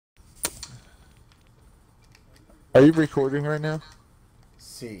Are you recording right now?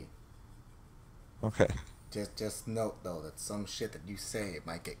 See, Okay. just note though that some shit that you say it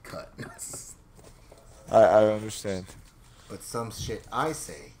might get cut, I understand. but some shit I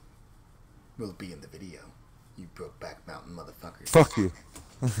say will be in the video. You Brokeback Mountain motherfuckers. Fuck you.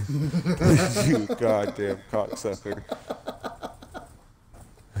 You goddamn cocksucker.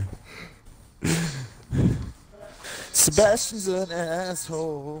 Sebastian's an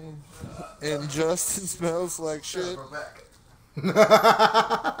asshole, and Justin smells like shit.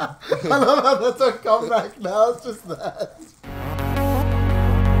 I love how that's our comeback now. It's just that.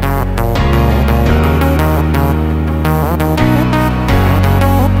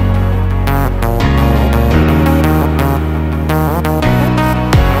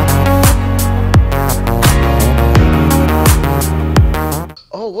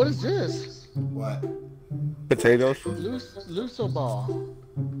 Oh, what is this? What? Potatoes? Lucioball.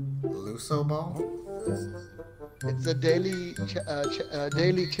 Lucioball? It's a daily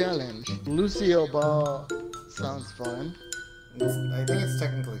daily challenge. Lucioball sounds fun. I think it's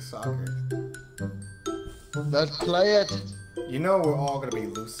technically soccer. Let's play it. You know we're all gonna be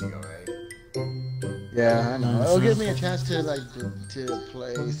Lucio, right? Yeah, I know. It'll give me a chance to to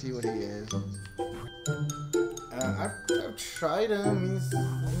play, see what he is. I've tried him.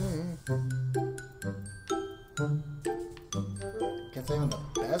 Can't say I'm the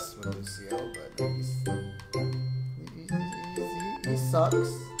best with Lucio, but he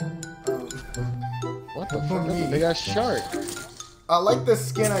sucks. What the fuck? That's a big ass shark. I like the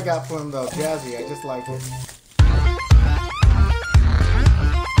skin I got for him though, Jazzy. I just like it.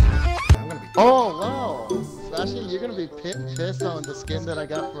 I'm gonna be. Oh wow, Sebastian, you're gonna be pissed on the skin that I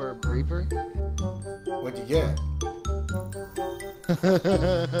got for Reaper. What'd you get?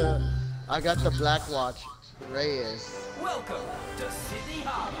 I got the Black Watch Reyes. Welcome to Sydney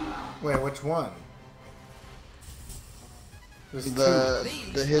Harbor. Wait, which one? There's His. These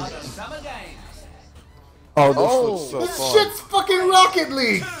are the summer games. Oh, this Oh. looks so This fun. shit's fucking Rocket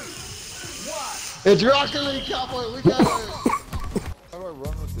League! It's Rocket League, Cowboy. We got it. How do I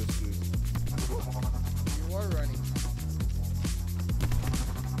run with this dude? You are running.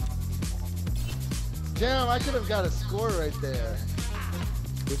 Damn, I could have got a score right there.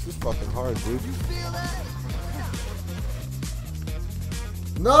 This is fucking hard, dude.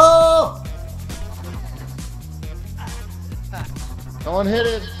 No! No one hit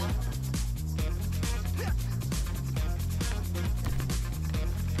it.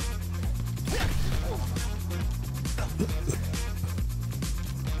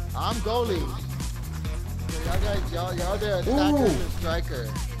 I'm goalie. So y'all the attacker and striker.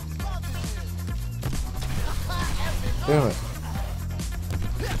 Damn it.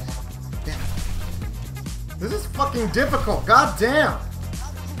 This is fucking difficult, god damn!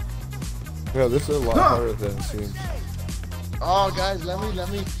 Yeah, this is a lot harder than it seems. Oh, guys, let me.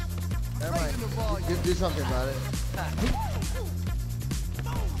 Never mind. Do something about it.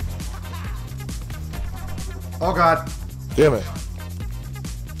 Oh god. Damn it.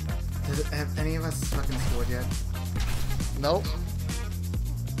 Have any of us fucking scored yet? Nope.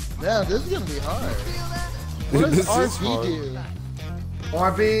 Yeah, this is gonna be hard. Dude, What does this is RP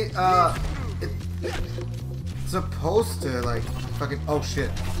hard. do? RB, it's supposed to, like, fucking, oh shit.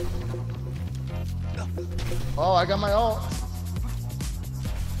 Oh, I got my ult.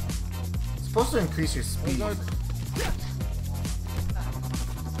 It's supposed to increase your speed.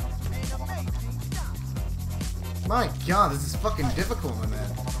 My god, this is fucking difficult, my man.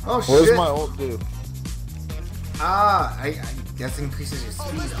 Oh What shit. does my ult do? I guess it increases your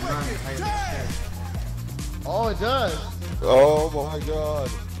speed. I'm not entirely sure. Oh, it does. Oh my god.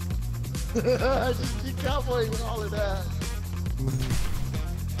 I just keep cowboying with all of that.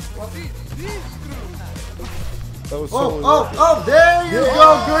 That was Oh, so oh, there you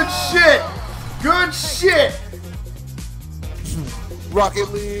go. Good shit. Good shit. Rocket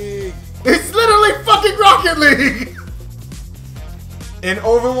League! It's literally fucking Rocket League. In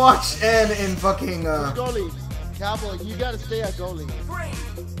Overwatch and in fucking Goalie. Cowboy, you gotta stay at goalie. 3,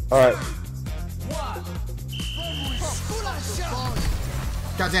 Alright. 1.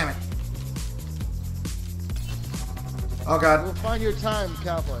 God damn it. Oh god. We'll find your time,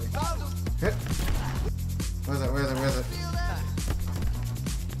 cowboy. Hit. Where's it? Where's it? Where's it?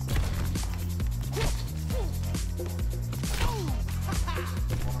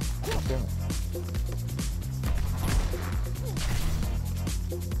 Damn it.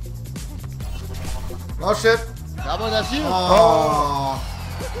 Oh shit. Cowboy, that's you. Oh.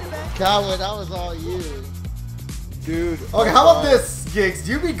 Cowboy, that was all you. Dude. Okay, how about this, Gigs?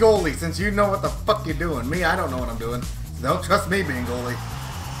 You be goalie since you know what the fuck you're doing. Me, I don't know what I'm doing. Don't trust me being goalie.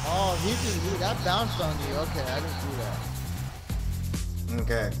 Oh that bounced on you. Okay, I didn't see that.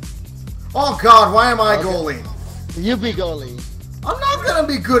 Okay. Oh God, why am I goalie? You be goalie. I'm not gonna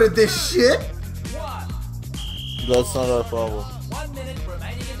be good at this shit. One. That's not our problem. 1 minute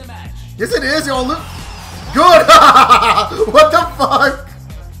remaining in the match. Yes, it is. Y'all look good. What the fuck?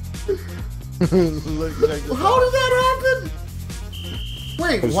 Look, How did that happen?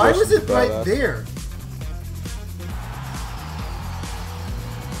 Wait, It's why just was it right badass. there?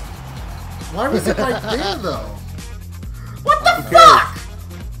 Why was it right there though? What the fuck?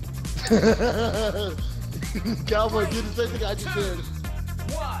 Cowboy, do the same thing I just did.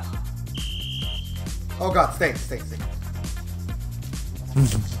 One. Oh God, stay.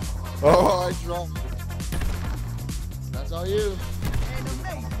 Oh, I dropped. That's all you.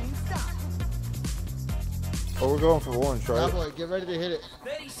 Oh, we're going for orange, right? Cowboy, get ready to hit it.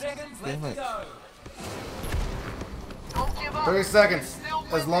 30 seconds Damn left to it. go. 30 seconds.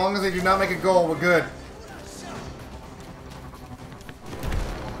 As long as they do not make a goal, we're good.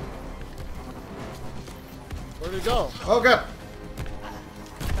 Where'd it go? Oh good.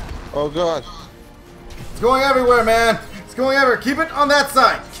 Oh God. It's going everywhere, man. It's going everywhere. Keep it on that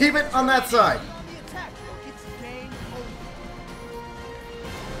side. Keep it on that side.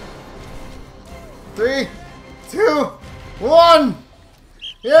 3, 2, 1.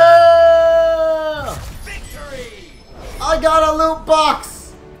 Yeah! Victory! I got a loot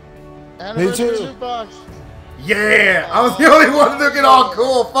box. Anniversary too. loot box. Yeah! I was the only one looking all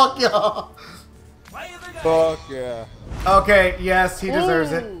cool. Fuck y'all. Play of the game. Fuck yeah. Okay, yes, he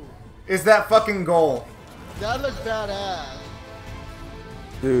deserves it. Ooh, Is that fucking goal? that looks badass.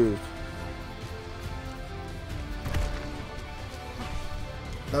 Dude.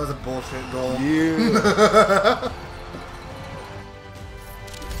 That was a bullshit goal. Yeah.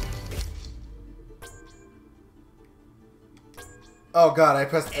 Oh God, I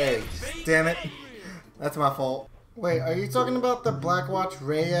pressed A. Damn it. That's my fault. Wait, are you talking about the Blackwatch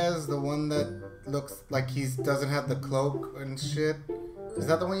Reyes, the one that looks like he doesn't have the cloak and shit? Is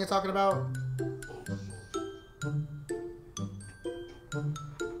that the one you're talking about?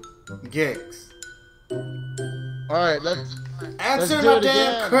 Gigs. Alright, let's Answer do my it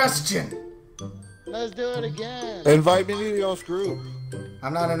damn again. question. do it again. Invite me to y'all's group.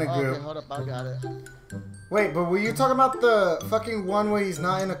 I'm not in a Okay, group. hold up, I got it. Wait, but were you talking about the fucking one where he's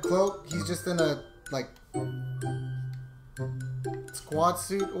not in a cloak? He's just in a, like, squad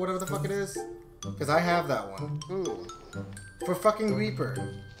suit or whatever the fuck it is? Because I have that one. Ooh. For fucking Reaper.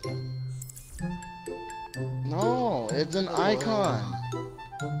 No, it's an icon.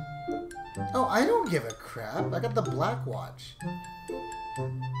 Oh, I don't give a crap. I got the Blackwatch.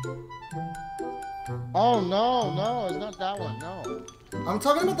 Oh no, it's not that one. No. I'm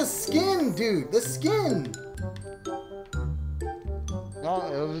talking about the skin, dude. The skin. No,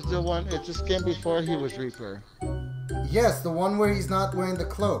 it was the one. It's the skin before he was Reaper. Yes, the one where he's not wearing the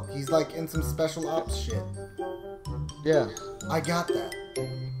cloak. He's like in some special ops shit. Yeah. I got that.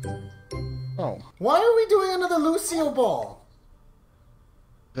 Oh, Why are we doing another Lucioball?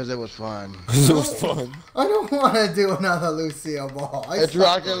 because it was fun. It was fun. I don't want to do another Lucioball. It's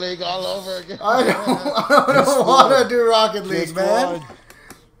Rocket League all over again. I don't want to do Rocket League, Just man. one.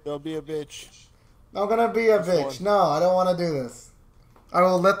 Don't be a bitch. I'm gonna be a bitch. No, I don't want to do this. I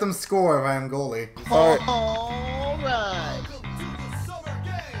will let them score if I am goalie. Alright. Alright.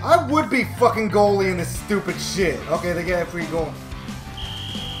 I would be fucking goalie in this stupid shit. Okay, they get a free goal.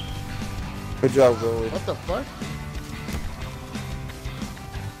 Good job, goalie. What the fuck?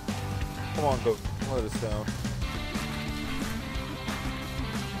 Come on, go. Let us down.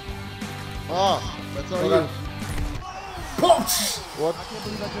 Oh, that's all Hold you. on. Punch! What?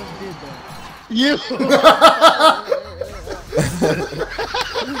 You.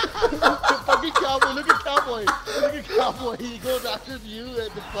 Fucking cowboy! Look at cowboy! Look at cowboy! He goes after you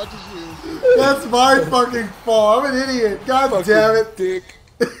and punches you. That's my fucking fault. I'm an idiot. God damn it. Dick.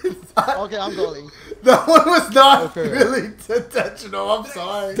 Okay, I'm goalie. That one was not Okay. really intentional. I'm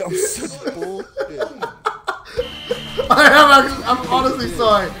sorry. That was such bullshit. I'm honestly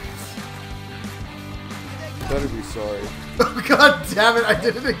sorry. Better be sorry. God damn it, I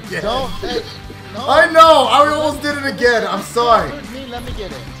did it again. Don't. Hey, no. I know, I almost did it again. I'm sorry. Me, let me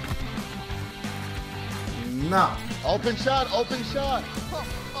get it. No. Open shot, open shot.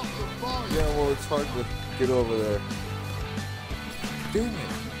 Yeah, well, it's hard to get over there. Damn it.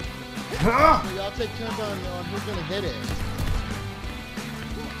 Huh? Y'all take turns on who's gonna hit it.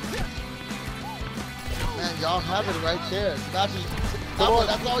 Man, y'all have it right there. Cowboy,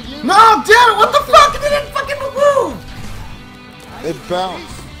 that's all you. No, damn it, what the fuck? It didn't fucking move! It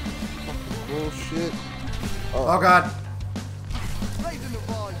bounced. Fucking bullshit. Oh god.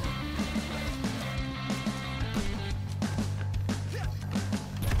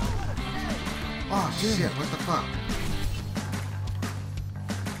 Shit, what the fuck?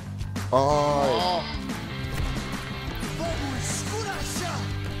 Oh.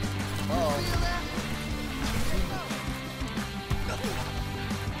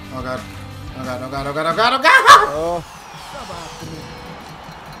 Oh god. Oh god, oh god, oh god, oh god, oh god! Oh.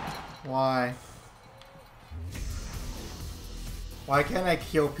 Why? Why can't I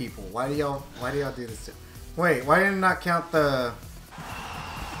kill people? Why do y'all do this to... Wait, why did it not count the...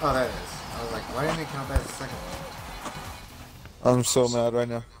 Oh, that is. I was like, why didn't it count that as the second one? I'm so mad right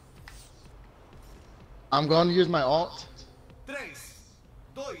now. I'm going to use my alt. 3,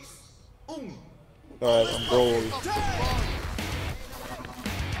 2, 1. Alright, I'm gold.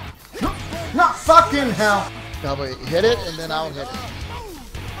 Not fucking hell! No, but hit it and then I'll hit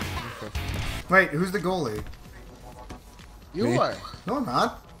it. Wait, who's the goalie? You Me? are. No, I'm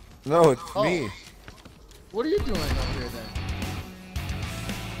not. No, it's Oh. me. What are you doing up here then?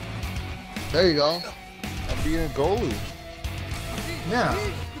 There you go. I'm being a goalie. Yeah.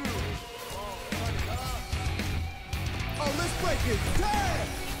 Oh, let's break it. Damn!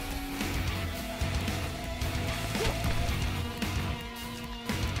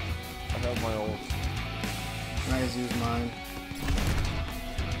 I have my ult. I just use mine.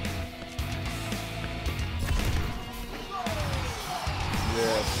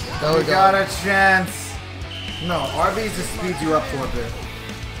 Yes. There we We go. got a chance. No, RB's just speeds you up for a bit.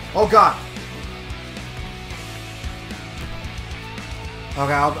 Oh god.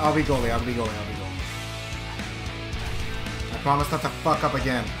 Okay, I'll be goalie. I'll be goalie. I promise not to fuck up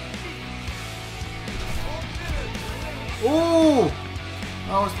again. Ooh!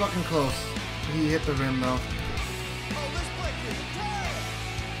 I was fucking close. He hit the rim though. Oh, let's break it. Damn!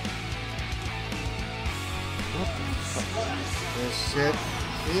 This shit.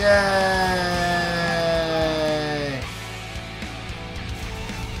 Yay!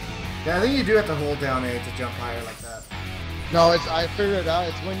 Yeah, I think you do have to hold down A to jump higher like that. No, it's I figured it out.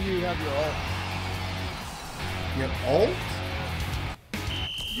 It's when you have your ult. You have ult?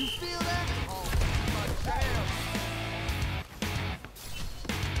 You feel that? Oh,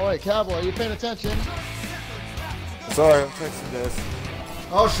 damn! Oh wait, Cowboy, are you paying attention? Sorry, I'm texting this.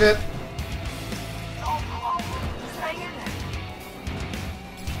 Oh shit!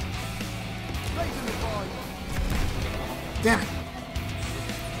 Damn it!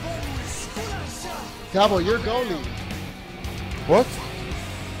 Cowboy, you're goalie. What?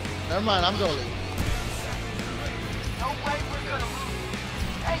 Never mind, I'm goalie.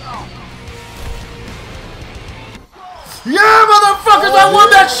 Yeah, motherfuckers! I won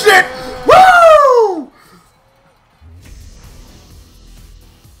that shit! Woo!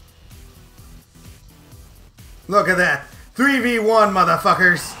 Look at that. 3v1,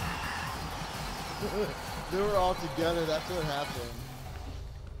 motherfuckers. They were all together, that's what happened.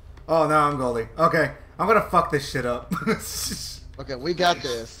 Oh, now I'm goalie. Okay, I'm gonna fuck this shit up. Okay, we got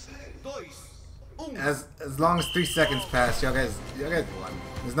this. 2, 1. as long as 3 seconds pass, y'all guys won.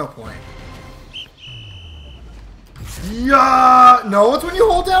 There's no point. Yeah, no, it's when you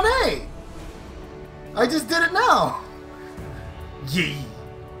hold down A. I just did it now. Yee.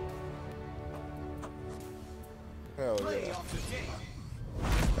 Hell yeah.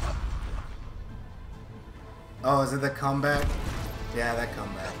 Oh, is it the comeback? Yeah, that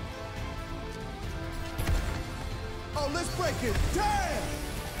comeback. Oh, let's break it. Damn!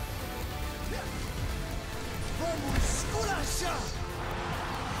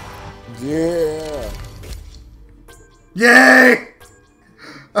 Yeah. Yay!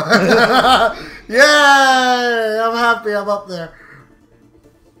 Yay! I'm happy I'm up there.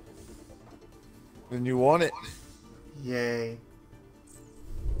 Then you won it. Yay.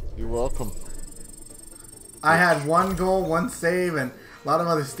 You're welcome. I had 1 goal, 1 save, and a lot of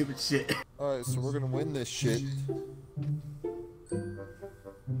other stupid shit. Alright, so we're gonna win this shit.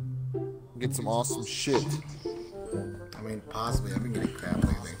 Get some awesome shit. I mean, possibly. I've been getting crap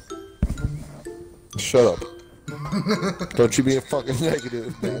lately. Shut up. Don't you be a fucking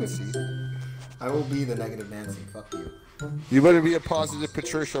negative, Nancy. I will be the negative Nancy. Fuck you. You better be a positive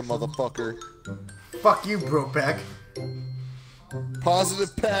Patricia, motherfucker. Fuck you, Brokeback.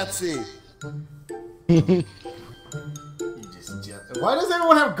 Positive Patsy. You just. Why does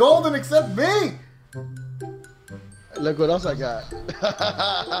everyone have golden except me? Look what else I got.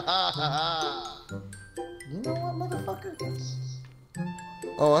 You know what, motherfucker?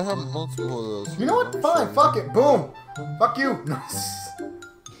 Oh, I have multiple of those. You know what? Fine. Fuck it. Boom. Fuck you.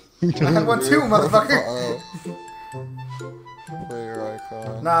 I have one too, motherfucker. Player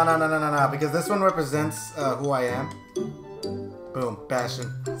icon. Nah. Because this one represents who I am. Boom. Passion.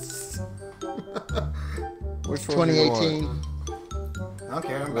 Which one? 2018. I don't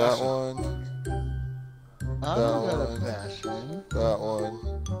care. I'm That passion. one. I'm gonna Bastion. That one.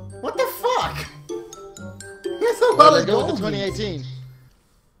 What the fuck? That's a Well, lot let's of go with gold. the 2018.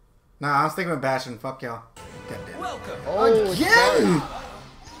 Nah, I was thinking of Bastion. Fuck y'all. Oh, Again!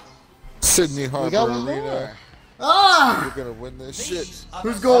 Sydney we Harbor got one Arena. more. Ah! We're gonna win this shit.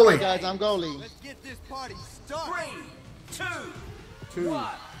 Who's goalie? Okay, guys, I'm goalie. Let's get this party started. 2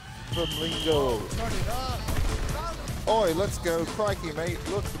 from Lingo. Turn it up. Oi, let's go. Crikey, mate.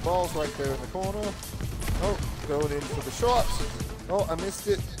 Look, the ball's right there in the corner. Oh, going in for the shot. Oh, I missed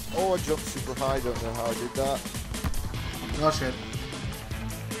it. Oh, I jumped super high. Don't know how I did that. Oh shit.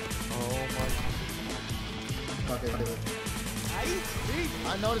 Oh my. Okay, do it.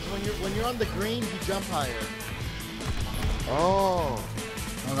 I noticed when you're on the green, you jump higher. Oh.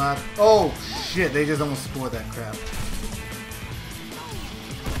 Oh god. Oh shit, they just almost scored that crap.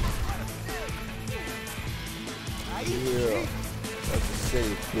 Yeah. That's a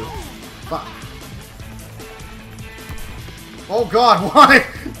save, bitch. Fuck. Oh god, why?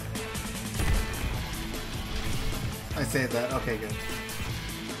 I saved that. Okay, good.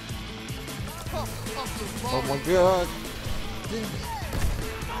 Oh my god.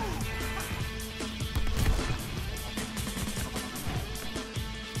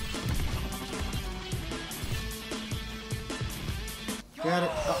 Got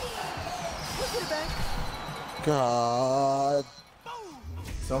it. Oh. God.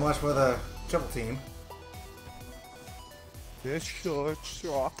 So much for the triple team. This short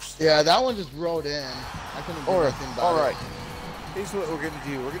sucks. Yeah, that one just rolled in. I couldn't do nothing about Alright. it. Here's what we're gonna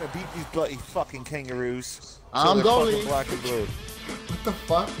do. We're gonna beat these bloody fucking kangaroos. I'm they're goalie. fucking black and blue. What the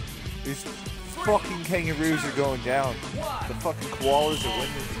fuck? These fucking kangaroos are going down. The fucking koalas are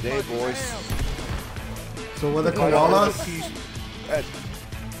winning today, boys. So were the Right over koalas? the P- At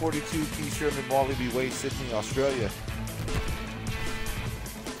 42 P. Sherman Wallaby Way, Sydney, Australia.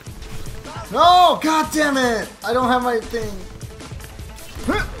 No! God damn it! I don't have my thing.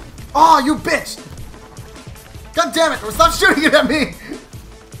 Oh, you bitch! God damn it! Stop shooting it at me!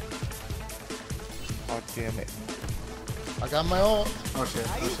 God damn it. I got my own. Oh shit!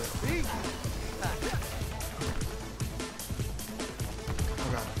 Oh shit!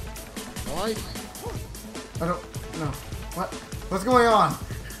 Oh god! Why? I don't know. What? What's going on?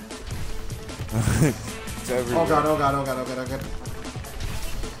 It's everywhere. Oh god! Oh god! Oh god! Oh god! Oh god!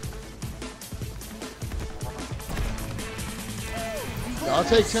 I'll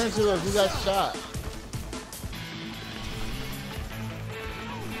take turns to who got shot.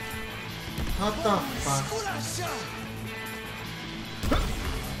 What the fuck?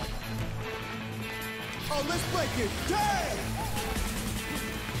 Oh, let's break it. Dang!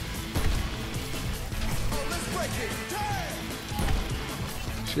 Oh, let's break it. Dang!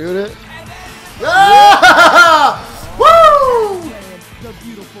 Shoot it. Yeah! Woo! The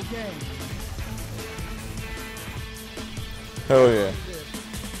beautiful game. Hell yeah.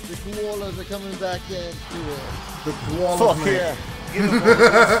 The koalas are coming back in to it. The koala Fuck man. yeah. Give them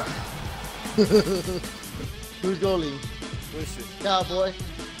all. Who's goalie? Listen. Cowboy.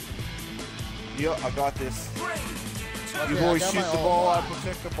 Yo, I got this. Okay, You I boys got shoot my the own. ball, I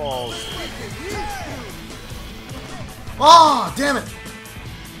protect the balls. Oh, damn it!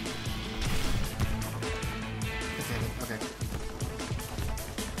 Okay.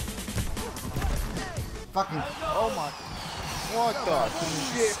 Fucking. Oh my. What the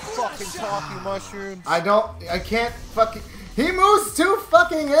shit? Fucking talking mushrooms. I can't fucking. He moves too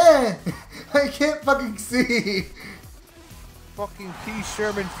fucking in! I can't fucking see! Fucking P.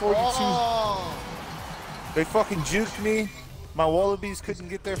 Sherman 42. Oh. They fucking juked me. My wallabies couldn't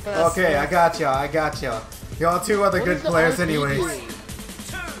get there fast. Okay, I got y'all. Y'all two are the What good is the players RB anyways. do?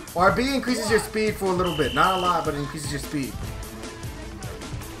 RB increases your speed for a little bit. Not a lot, but it increases your speed.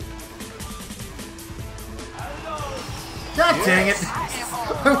 God dang it!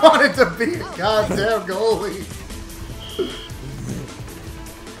 I wanted to be a goddamn goalie.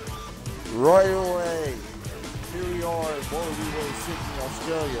 Right away. Here we are, Wallaby Way, Sydney,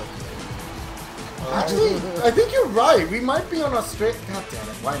 Australia. Actually, I think you're right. We might be on Australia. God damn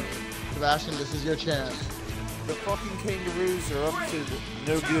it! Why me? Sebastian, this is your chance. The fucking kangaroos are up to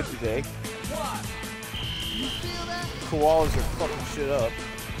no good today. Koalas are fucking shit up.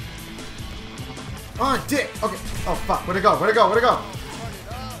 Oh, dick. Okay. Oh fuck. Where'd it go?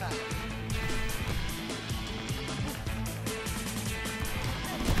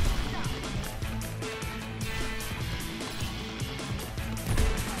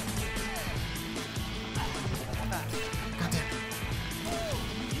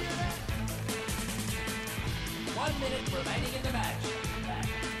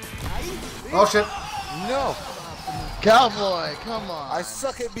 Oh shit. No. Cowboy, come on. I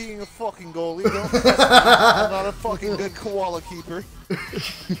suck at being a fucking goalie. Don't trust me. I'm not a fucking good koala keeper.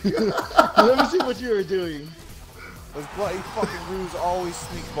 Let me see what you were doing. Those bloody fucking roos always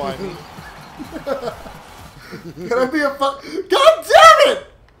sneak by me. Can I be a fuck? God damn it!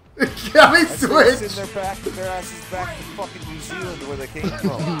 Got me switch. Send their asses back to fucking New Zealand where they came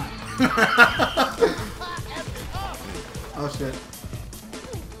from. Oh shit.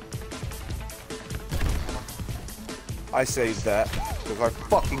 I saved that because our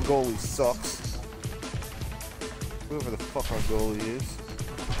fucking goalie sucks. Whoever the fuck our goalie is.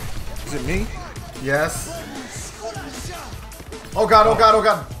 Is it me? Yes. Oh god, oh god, oh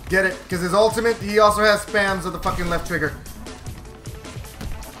god. Get it. Because his ultimate, he also has spams of the fucking left trigger.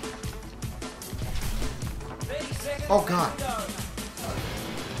 Oh god.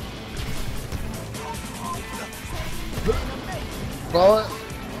 Blow it.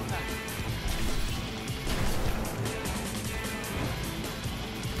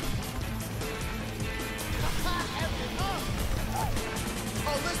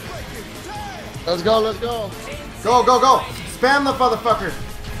 Let's go, let's go. Go, go, go. Spam the motherfucker.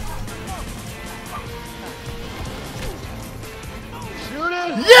 Shoot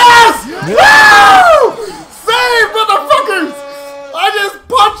it. Yes! Woo! Save, motherfuckers! I just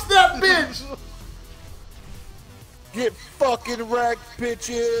punched that bitch. Get fucking wrecked,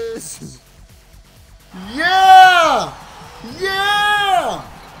 bitches! Yeah! Yeah!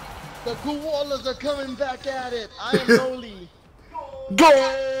 The koalas are coming back at it. I am goalie. Go!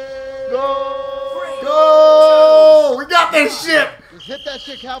 Go! We got this shit! Just hit that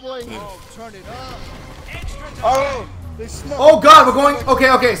shit, cowboy. Oh, turn it up. Oh! They snuck. Oh god, we're going.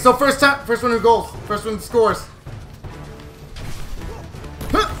 Okay, okay. So first one who goes. First one who scores.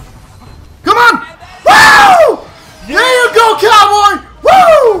 Huh. Come on! Woo! Yeah. There you go, cowboy!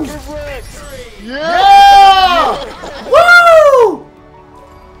 Woo! Get wrecked! Yeah! Woo!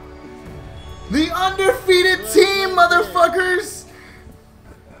 The undefeated team, motherfuckers!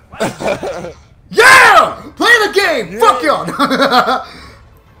 Yeah! Play the game! Yeah. Fuck y'all!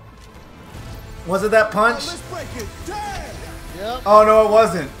 Was it that punch? Let's break it. Damn. Yep. Oh no, it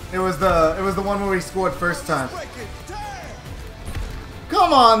wasn't. It was the one where he scored first time. Break it. Damn.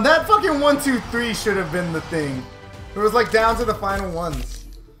 Come on, that fucking 1, 2, 3 should have been the thing. It was like down to the final ones.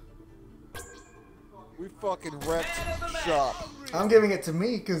 We fucking wrecked shop. I'm giving it to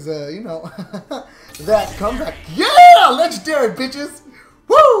me because you know that comeback. Yeah, legendary bitches.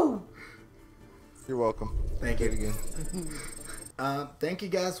 Woo! You're welcome. Thank you again. Thank you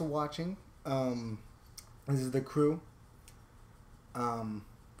guys for watching. This is the crew.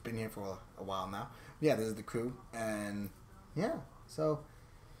 Been here for a while now. Yeah, this is the crew, and yeah. So,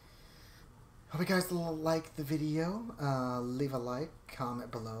 hope you guys like the video. Leave a like,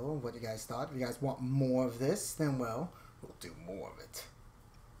 comment below what you guys thought. If you guys want more of this, then well, we'll do more of it.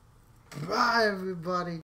 Bye, everybody.